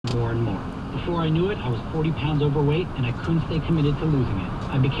Before I knew it, I was 40 pounds overweight, and I couldn't stay committed to losing it.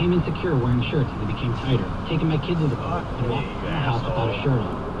 I became insecure wearing shirts as they became tighter, taking my kids to the bar, and walking around the house without a shirt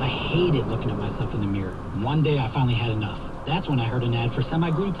on. I hated looking at myself in the mirror. One day, I finally had enough. That's when I heard an ad for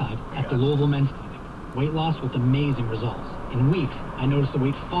semaglutide at the Louisville Men's Clinic. Weight loss with amazing results. In weeks, I noticed the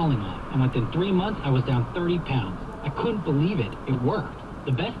weight falling off, and within 3 months, I was down 30 pounds. I couldn't believe it. It worked.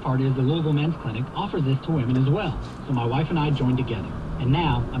 The best part is the Louisville Men's Clinic offers this to women as well. So my wife and I joined together. And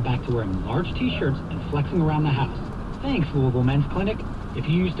now, I'm back to wearing large t-shirts and flexing around the house. Thanks, Louisville Men's Clinic. If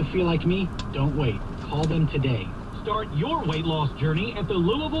you used to feel like me, don't wait. Call them today. Start your weight loss journey at the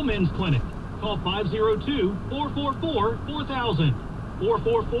Louisville Men's Clinic. Call 502-444-4000.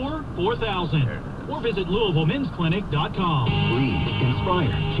 444-4000. Or visit LouisvilleMen'sClinic.com. Lead, inspire,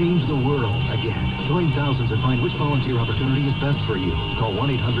 change the world again. Join thousands and find which volunteer opportunity is best for you. Call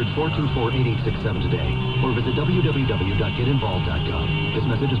 1-800-424-8867 today or visit www.getinvolved.gov. This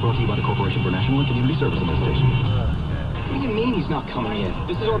message is brought to you by the Corporation for National and Community Service Administration. What do you mean he's not coming in?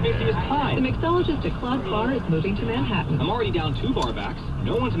 This is our busiest time. The mixologist at Claude's Bar is moving to Manhattan. I'm already down 2 bar backs.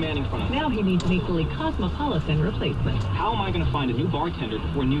 No one's manning front of me. Now he needs an equally cosmopolitan replacement. How am I going to find a new bartender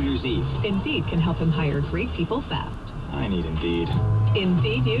before New Year's Eve? Indeed can help him hire great people fast. I need Indeed.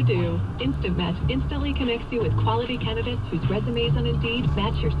 Indeed you do. Instant Match instantly connects you with quality candidates whose resumes on Indeed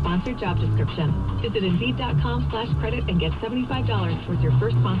match your sponsored job description. Visit Indeed.com/credit and get $75 towards your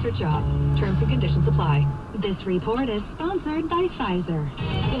first sponsored job. Terms and conditions apply. This report is sponsored by Pfizer.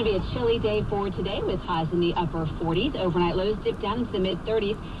 It's going to be a chilly day for today with highs in the upper 40s. Overnight lows dip down into the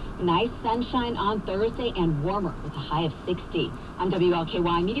mid-30s. Nice sunshine on Thursday and warmer with a high of 60. I'm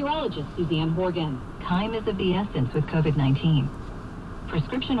WLKY meteorologist Suzanne Horgan. Time is of the essence with COVID-19.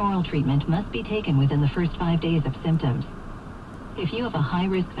 Prescription oral treatment must be taken within the first 5 days of symptoms. If you have a high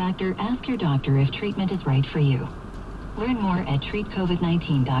risk factor, ask your doctor if treatment is right for you. Learn more at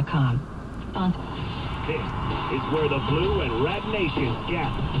treatcovid19.com. This is where the Blue and Red Nations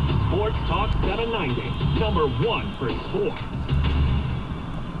gather. Sports Talk 790, #1 for sports.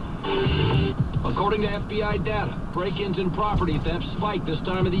 According to FBI data, break-ins and property theft spike this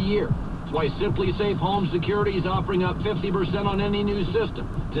time of the year. That's why Simply Safe Home Security is offering up 50% on any new system.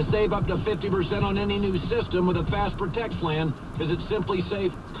 To save up to 50% on any new system with a Fast Protect plan, visit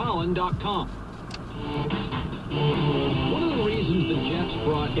simplysafecolin.com. One of the reasons the Jets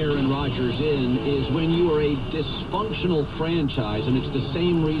brought Aaron Rodgers in is when you are a dysfunctional franchise, and it's the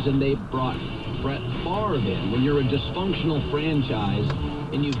same reason they brought Brett Favre in. When you're a dysfunctional franchise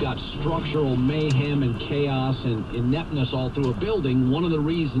and you've got structural mayhem and chaos and ineptness all through a building, one of the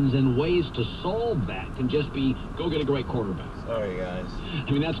reasons and ways to solve that can just be go get a great quarterback. Sorry, guys.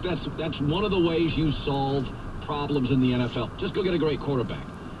 I mean, that's one of the ways you solve problems in the NFL. Just go get a great quarterback.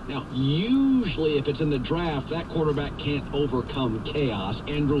 Now, usually if it's in the draft, that quarterback can't overcome chaos.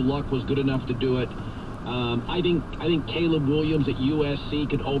 Andrew Luck was good enough to do it. I think Caleb Williams at USC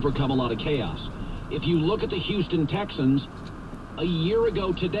could overcome a lot of chaos. If you look at the Houston Texans, a year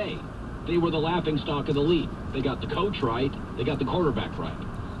ago today, they were the laughingstock of the league. They got the coach right. They got the quarterback right.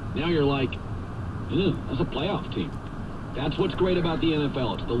 Now you're like, that's a playoff team. That's what's great about the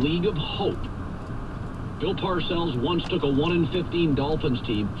NFL. It's the league of hope. Bill Parcells once took a 1-15 Dolphins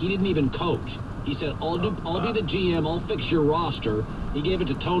team. He didn't even coach. He said, I'll be the GM. I'll fix your roster. He gave it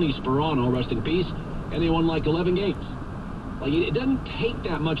to Tony Sperano, rest in peace, and they won like 11 games. Like, it doesn't take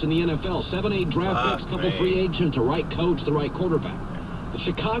that much in the NFL. 7-8 draft picks, couple free agents, the right coach, the right quarterback. The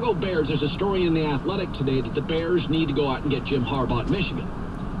Chicago Bears, there's a story in The Athletic today that the Bears need to go out and get Jim Harbaugh at Michigan.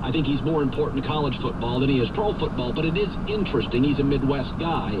 I think he's more important to college football than he is pro football, but it is interesting. He's a Midwest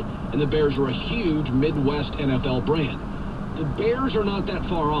guy, and the Bears are a huge Midwest NFL brand. The Bears are not that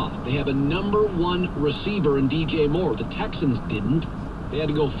far off. They have a #1 receiver in DJ Moore. The Texans didn't. They had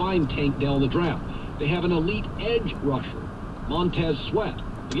to go find Tank Dell in the draft. They have an elite edge rusher, Montez Sweat.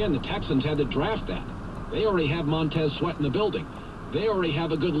 Again, the Texans had to draft that. They already have Montez Sweat in the building. They already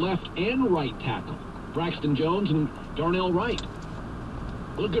have a good left and right tackle, Braxton Jones and Darnell Wright.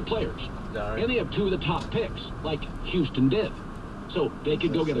 Look, good players. And they have 2 of the top picks, like Houston did. So they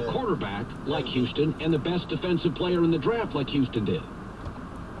could go get a quarterback like Houston and the best defensive player in the draft like Houston did.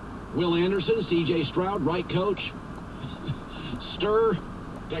 Will Anderson, C.J. Stroud, right coach. Stir,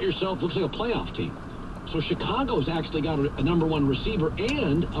 got yourself, looks like a playoff team. So Chicago's actually got a #1 receiver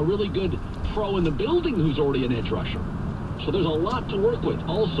and a really good pro in the building who's already an edge rusher. So there's a lot to work with.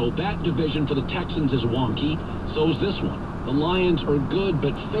 Also, that division for the Texans is wonky. So's this one. The Lions are good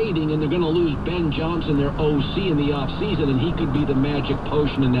but fading, and they're going to lose Ben Johnson, their OC, in the offseason, and he could be the magic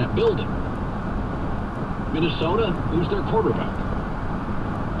potion in that building. Minnesota, who's their quarterback?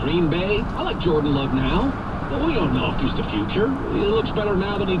 Green Bay, I like Jordan Love now. Well, we don't know if he's the future. He looks better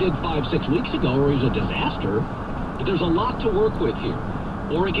now than he did 5-6 weeks ago, where he's a disaster. But there's a lot to work with here.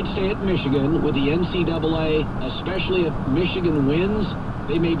 Or he could stay at Michigan with the NCAA, especially if Michigan wins.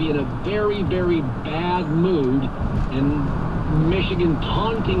 They may be in a very, very bad mood, and Michigan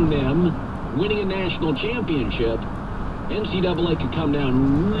taunting them, winning a national championship. NCAA could come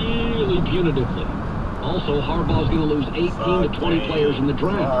down really punitively. Also, Harbaugh's going to lose 18 to 20 players in the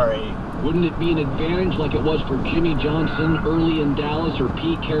draft. Wouldn't it be an advantage like it was for Jimmy Johnson early in Dallas or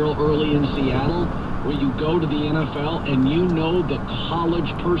Pete Carroll early in Seattle, where you go to the NFL and you know the college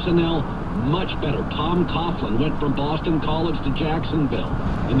personnel much better? Tom Coughlin went from Boston College to Jacksonville.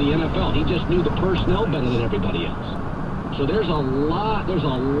 In the NFL, he just knew the personnel better than everybody else. So there's a lot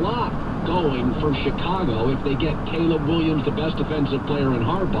going for Chicago if they get Caleb Williams, the best defensive player in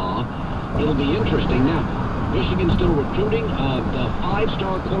Harbaugh. It'll be interesting. Now, Michigan's still recruiting. The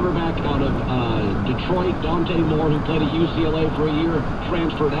 5-star quarterback out of Detroit, Dante Moore, who played at UCLA for a year,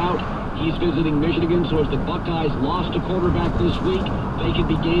 transferred out. He's visiting Michigan, so as the Buckeyes lost a quarterback this week, they could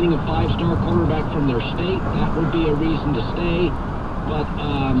be gaining a 5-star quarterback from their state. That would be a reason to stay. But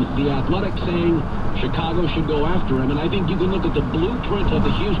the Athletic saying Chicago should go after him, and I think you can look at the blueprint of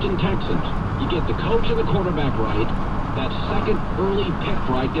the Houston Texans. You get the coach and the quarterback right, that second early pick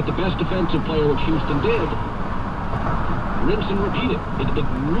right, get the best defensive player, which Houston did, rinse and repeat it. It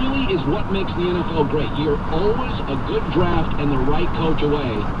really is what makes the NFL great. You're always a good draft and the right coach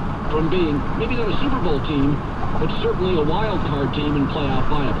away from being, maybe not a Super Bowl team, but certainly a wild card team and playoff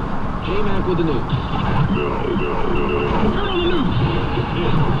viable. J-Mac with the news. No. Turn on the news.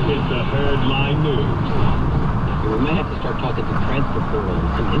 It's the Herd Line News. We might have to start talking to transfer portal.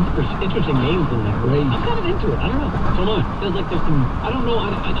 Some interesting names in there. Right. I'm kind of into it. I don't know. Come on. Feels like there's some... I don't know.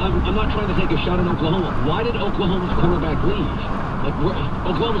 I'm not trying to take a shot at Oklahoma. Why did Oklahoma's quarterback leave? Like,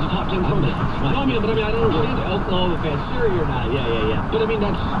 Oklahoma's a top 10 quarterback. Right. No, I mean, I don't understand it. Oklahoma fan. Sure you're not. Yeah. But, I mean,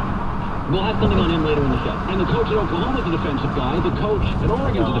 that's... We'll have something on him later in the show. And the coach at Oklahoma's a defensive guy. The coach at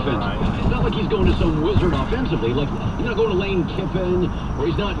Oregon's a defensive guy. It's not like he's going to some wizard offensively. Like, he's not going to Lane Kiffin, or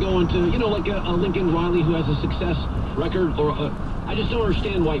he's not going to, like a Lincoln Riley who has a success record. Or I just don't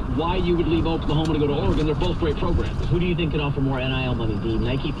understand why you would leave Oklahoma to go to Oregon. They're both great programs. Who do you think can offer more NIL money? The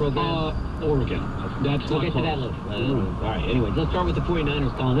Nike program? Oregon. We'll get to that later. All right, anyways, let's start with the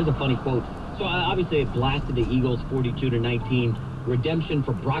 49ers, Colin. There's a funny quote. So, obviously, it blasted the Eagles 42-19. Redemption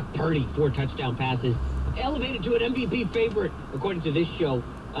for Brock Purdy, 4 touchdown passes. Elevated to an MVP favorite, according to this show.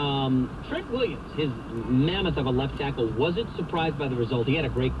 Trent Williams, his mammoth of a left tackle, wasn't surprised by the result. He had a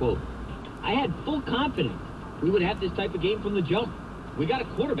great quote. I had full confidence we would have this type of game from the jump. We got a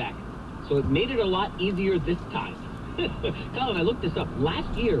quarterback, so it made it a lot easier this time. Colin, I looked this up.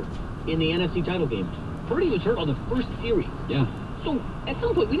 Last year in the NFC title game, Purdy was hurt on the first series. Yeah. So at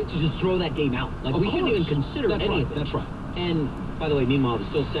some point, we need to just throw that game out. Like, we shouldn't even consider any of it. That's right. And, by the way, meanwhile, it's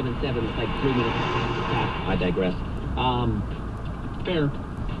still 7-7 with like 3 minutes left. I digress. Fair.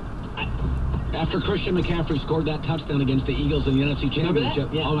 After Christian McCaffrey scored that touchdown against the Eagles in the NFC Championship,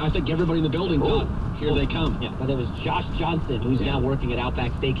 yeah. I think everybody in the building thought, here they come. Yeah, but there was Josh Johnson, who's now working at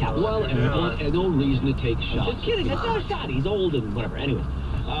Outback Steakhouse. Well, and no reason to take shots. Just kidding. That's not a shot. He's old and whatever. Anyways,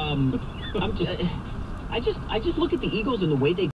 I just look at the Eagles and the way they